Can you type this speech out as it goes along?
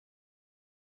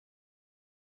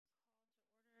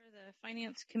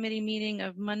Finance Committee meeting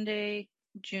of Monday,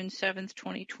 June 7th,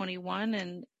 2021.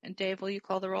 And Dave, will you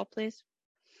call the roll, please?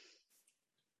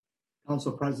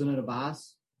 Council President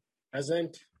Abbas.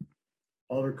 Present.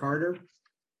 Alder Carter.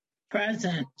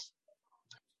 Present.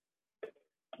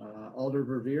 Alder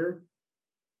Verveer.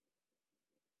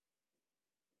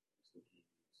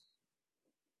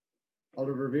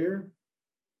 Alder Verveer.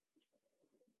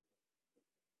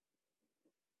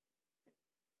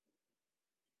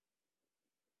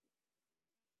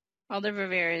 Alder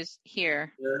Verveer is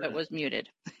here, but was muted.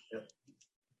 Yep.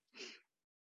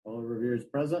 Alder Verveer is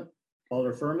present.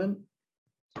 Alder Furman.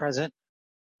 Present.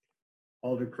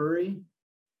 Alder Curry.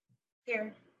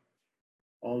 Here.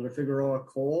 Alder Figueroa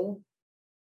Cole.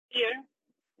 Here.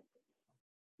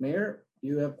 Mayor,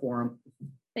 you have quorum.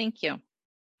 Thank you.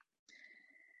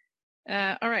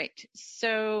 All right.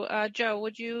 So, Joe,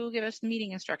 would you give us the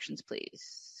meeting instructions,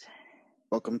 please?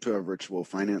 Welcome to our virtual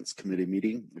Finance Committee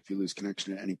meeting. If you lose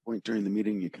connection at any point during the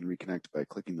meeting, you can reconnect by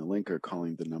clicking the link or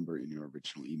calling the number in your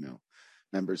original email.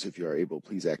 Members, if you are able,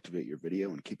 please activate your video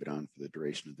and keep it on for the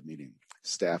duration of the meeting.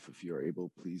 Staff, if you are able,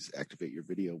 please activate your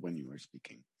video when you are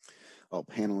speaking. All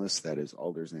panelists, that is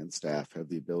alders and staff, have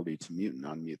the ability to mute and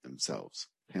unmute themselves.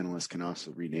 Panelists can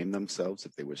also rename themselves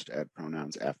if they wish to add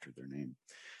pronouns after their name.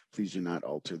 Please do not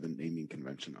alter the naming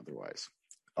convention otherwise.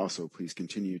 Also, please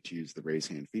continue to use the raise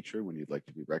hand feature when you'd like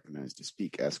to be recognized to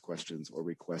speak, ask questions, or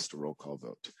request a roll call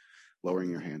vote. Lowering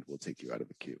your hand will take you out of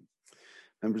the queue.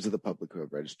 Members of the public who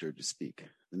have registered to speak,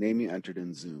 the name you entered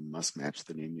in Zoom must match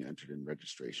the name you entered in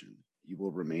registration. You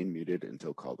will remain muted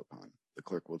until called upon. The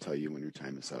clerk will tell you when your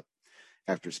time is up.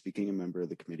 After speaking, a member of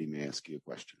the committee may ask you a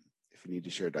question. If you need to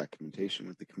share documentation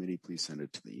with the committee, please send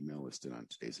it to the email listed on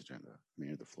today's agenda.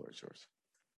 Mayor, the floor is yours.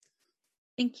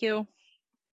 Thank you.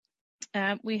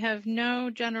 We have no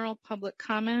general public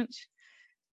comment.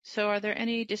 So are there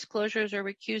any disclosures or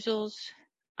recusals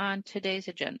on today's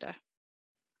agenda?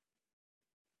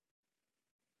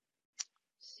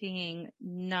 Seeing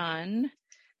none,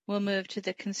 we'll move to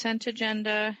the consent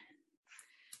agenda.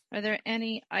 Are there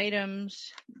any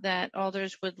items that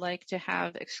alders would like to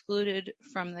have excluded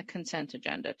from the consent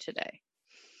agenda today?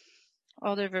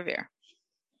 Alder Verveer.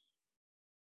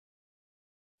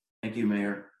 Thank you,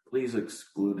 Mayor. Please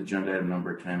exclude agenda item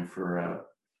number 10 for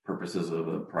purposes of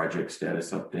a project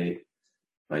status update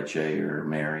by Che or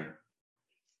Mary.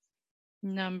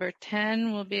 Number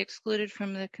 10 will be excluded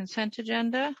from the consent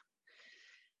agenda.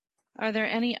 Are there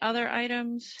any other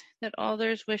items that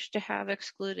alders wish to have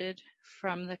excluded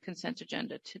from the consent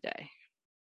agenda today?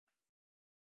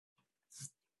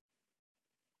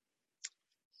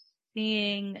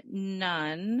 Seeing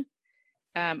none,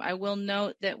 I will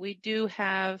note that we do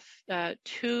have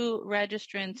 2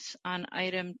 registrants on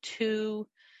item 2,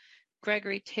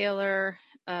 Gregory Taylor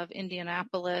of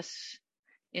Indianapolis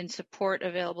in support,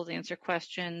 available to answer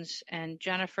questions, and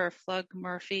Jennifer Flug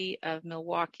Murphy of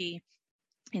Milwaukee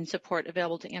in support,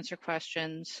 available to answer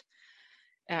questions.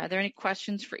 Are there any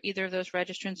questions for either of those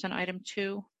registrants on item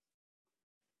 2?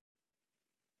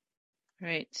 All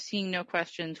right, seeing no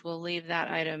questions, we'll leave that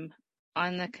item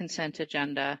on the consent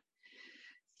agenda.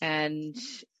 And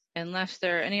unless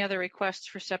there are any other requests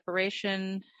for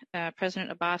separation,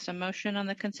 President Abbas, a motion on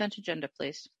the consent agenda,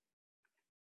 please.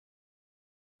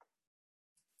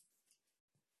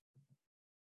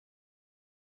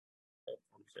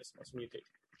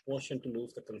 Motion to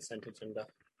move the consent agenda.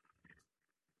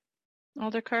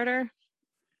 Alder Carter?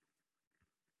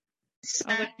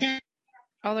 Second.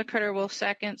 Alder Carter will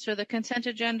second. So the consent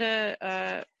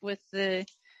agenda with the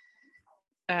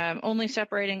only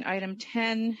separating item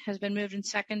 10 has been moved and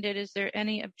seconded. Is there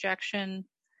any objection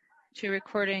to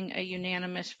recording a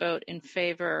unanimous vote in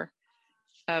favor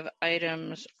of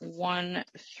items 1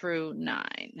 through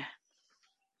 9?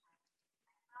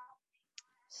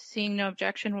 Seeing no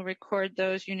objection, we'll record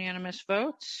those unanimous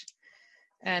votes.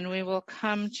 And we will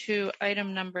come to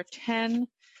item number 10.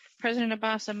 President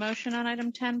Abbas, a motion on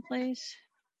item 10, please.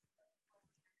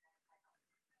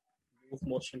 Move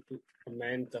motion to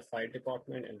amend the fire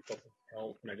department and public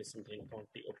health Madison-Dane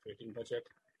County operating budget.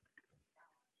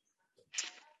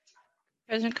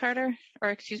 President Carter, or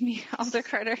excuse me, Alder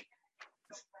Carter.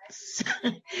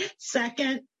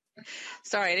 Second.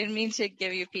 Sorry, I didn't mean to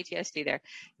give you PTSD there.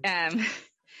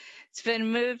 It's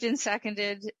been moved and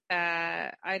seconded,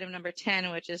 item number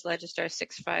 10, which is Legistar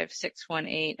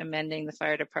 65618, amending the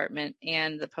fire department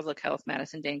and the public health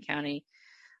Madison-Dane County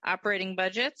operating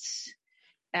budgets.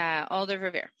 Alder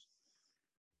Verveer.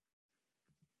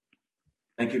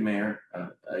 Thank you, Mayor.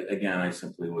 I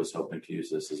simply was hoping to use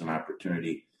this as an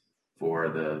opportunity for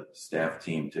the staff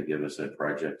team to give us a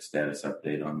project status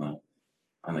update on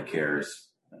the CARES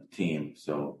team.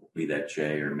 So be that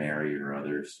Jay or Mary or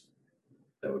others,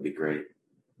 that would be great.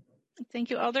 Thank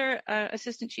you, Alder.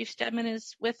 Assistant Chief Stedman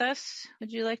is with us.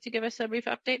 Would you like to give us a brief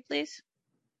update, please?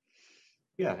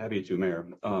 Yeah, happy to, Mayor.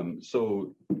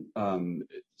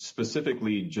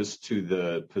 Specifically just to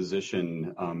the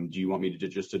position, do you want me to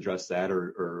just address that,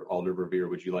 or Alder Verveer,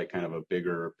 would you like kind of a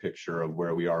bigger picture of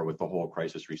where we are with the whole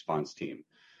crisis response team?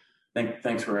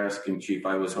 Thanks for asking, Chief.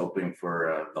 I was hoping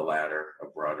for the latter, a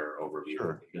broader overview,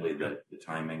 Sure. Particularly the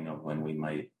timing of when we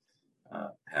might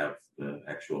have the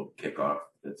actual kickoff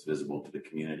that's visible to the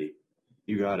community.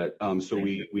 You got it. So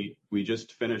we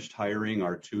just finished hiring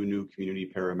our 2 new community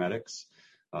paramedics.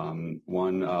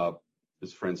 One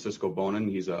is Francisco Bonin.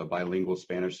 He's a bilingual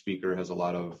Spanish speaker, has a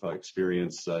lot of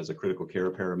experience as a critical care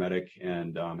paramedic,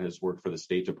 and has worked for the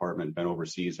State Department, been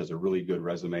overseas, has a really good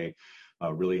resume.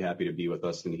 Really happy to be with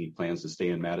us, and he plans to stay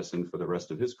in Madison for the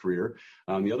rest of his career.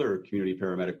 The other community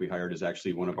paramedic we hired is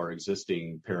actually one of our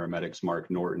existing paramedics, Mark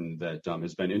Norton, that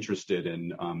has been interested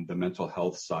in the mental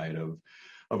health side of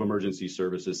emergency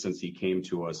services since he came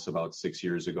to us about 6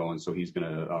 years ago. And so he's going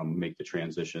to make the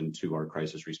transition to our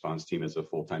crisis response team as a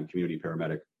full-time community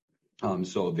paramedic.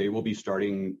 So they will be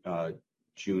starting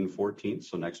June 14th,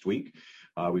 so next week.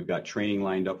 We've got training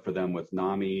lined up for them with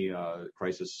NAMI,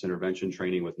 crisis intervention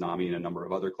training with NAMI, and a number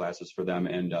of other classes for them.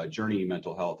 And Journey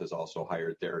Mental Health has also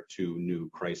hired their 2 new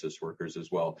crisis workers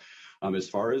as well. As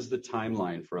far as the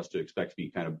timeline for us to expect to be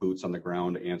kind of boots on the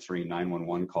ground answering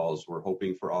 911 calls, we're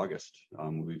hoping for August.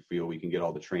 We feel we can get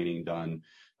all the training done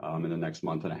in the next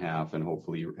month and a half, and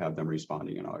hopefully have them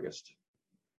responding in August.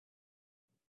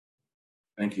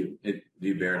 Thank you. Do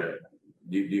you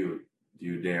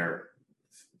dare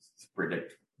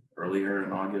predict earlier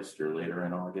in August or later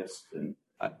in August? And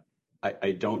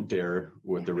I don't dare,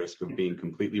 with the risk of being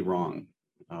completely wrong.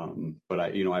 But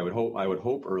I would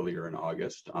hope earlier in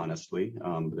August, honestly.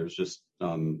 There's just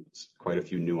quite a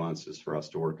few nuances for us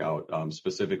to work out.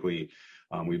 Specifically,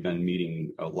 we've been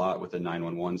meeting a lot with the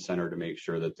 911 center to make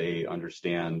sure that they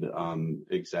understand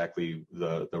exactly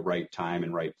the right time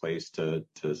and right place to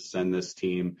send this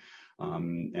team.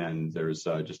 And there's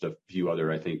just a few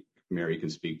other, I think Mary can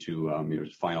speak to,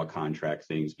 final contract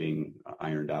things being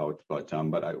ironed out. But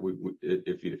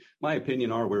my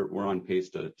opinion are we're on pace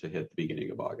to hit the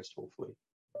beginning of August, hopefully.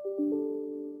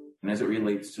 And as it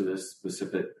relates to this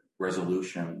specific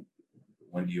resolution,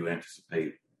 when do you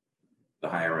anticipate the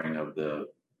hiring of the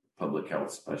public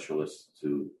health specialists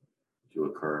to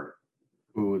occur?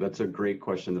 Ooh, that's a great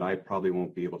question that I probably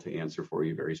won't be able to answer for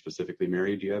you very specifically.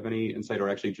 Mary, do you have any insight? Or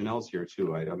actually, Janelle's here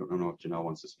too. I don't know if Janelle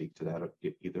wants to speak to that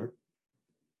either.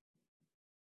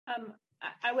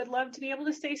 I would love to be able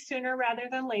to say sooner rather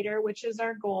than later, which is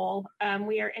our goal.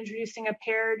 We are introducing a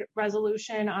paired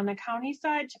resolution on the county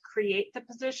side to create the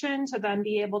position to then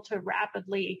be able to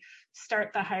rapidly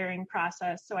start the hiring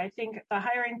process. So I think the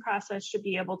hiring process should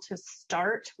be able to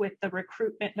start with the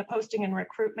recruitment, the posting and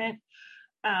recruitment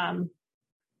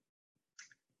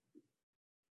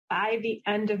by the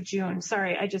end of June.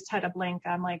 Sorry, I just had a blank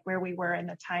on like where we were in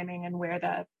the timing and where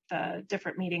the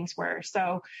different meetings were.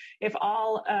 So if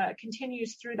all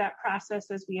continues through that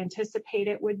process as we anticipate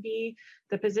it would be,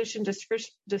 the position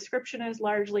description is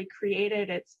largely created.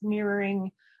 It's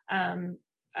mirroring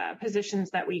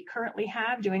positions that we currently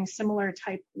have doing similar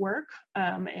type work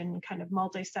in kind of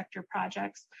multi-sector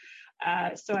projects.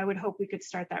 So I would hope we could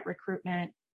start that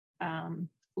recruitment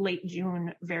late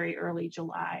June, very early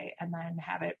July, and then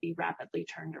have it be rapidly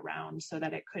turned around so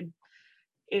that it could,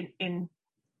 in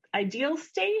ideal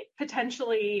state,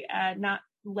 potentially not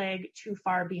lag too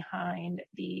far behind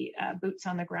the boots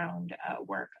on the ground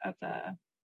work of the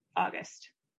August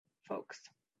folks.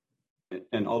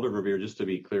 And Alder Verveer, just to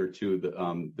be clear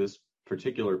too, this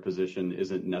particular position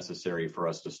isn't necessary for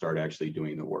us to start actually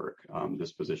doing the work.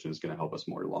 This position is going to help us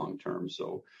more long term.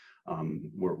 So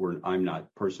I'm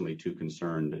not personally too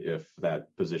concerned if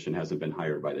that position hasn't been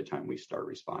hired by the time we start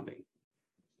responding.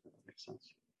 That makes sense.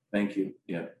 Thank you.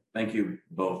 Yeah. Thank you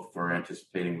both for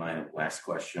anticipating my last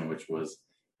question, which was,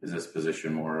 is this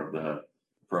position more of the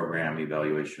program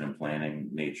evaluation and planning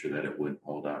nature that it would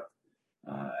hold up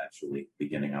actually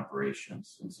beginning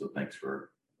operations? And so thanks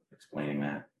for explaining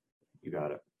that. You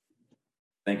got it.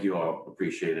 Thank you all.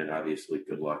 Appreciate it. Obviously,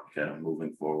 good luck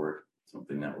moving forward.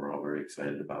 Something that we're all very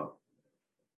excited about.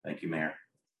 Thank you, Mayor.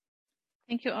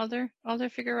 Thank you, Alder. Alder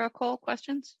Figueroa-Cole,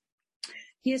 questions?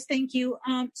 Yes, thank you.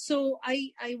 So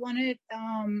I wanted,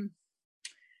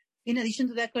 in addition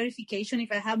to that clarification,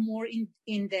 if I have more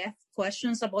in-depth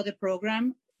questions about the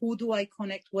program, who do I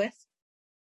connect with?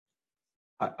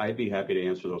 I'd be happy to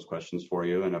answer those questions for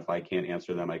you. And if I can't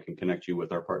answer them, I can connect you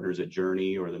with our partners at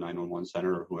Journey or the 911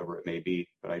 Center or whoever it may be.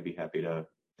 But I'd be happy to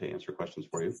answer questions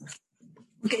for you.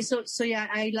 Okay, so yeah,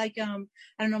 I like I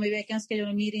don't know, maybe I can schedule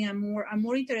a meeting. I'm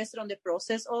more interested on the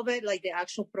process of it, like the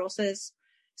actual process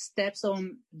steps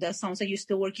on that. Sounds like you're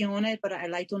still working on it, but I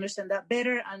like to understand that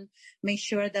better and make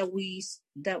sure that we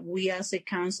as a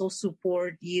council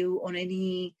support you on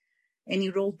any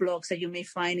roadblocks that you may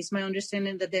find. It's my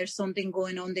understanding that there's something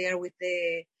going on there with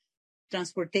the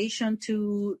transportation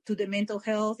to the mental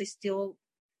health. It's still,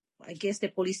 I guess the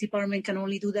police department can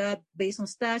only do that based on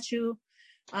statute.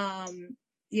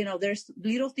 There's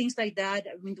little things like that.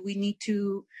 I mean, we need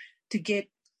to get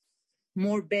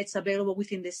more beds available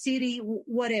within the city,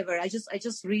 whatever. I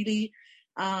just really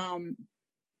want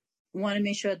to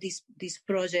make sure this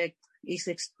project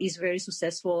is very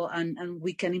successful and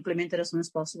we can implement it as soon as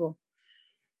possible.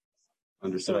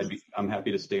 Understood. So, I'm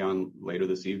happy to stay on later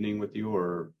this evening with you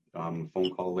or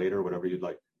phone call later, whatever you'd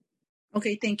like.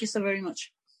 Okay, thank you so very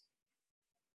much.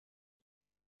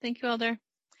 Thank you, Alder.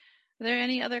 Are there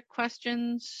any other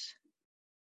questions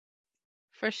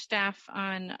for staff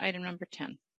on item number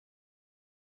 10?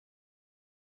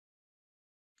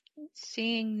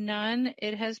 Seeing none,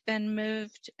 it has been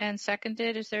moved and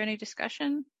seconded. Is there any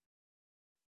discussion?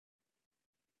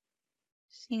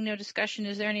 Seeing no discussion,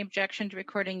 is there any objection to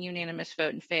recording unanimous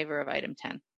vote in favor of item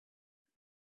 10?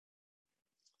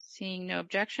 Seeing no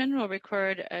objection, we'll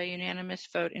record a unanimous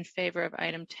vote in favor of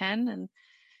item 10.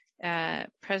 And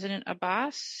President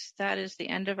Abbas, that is the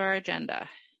end of our agenda.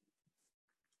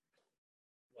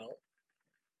 Well,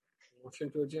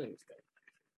 motion to adjourn.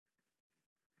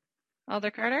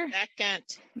 Alder Carter? Second.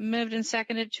 Moved and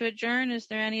seconded to adjourn. Is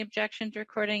there any objection to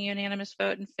recording a unanimous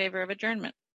vote in favor of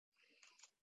adjournment?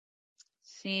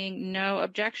 Seeing no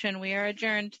objection, we are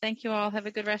adjourned. Thank you all. Have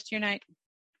a good rest of your night.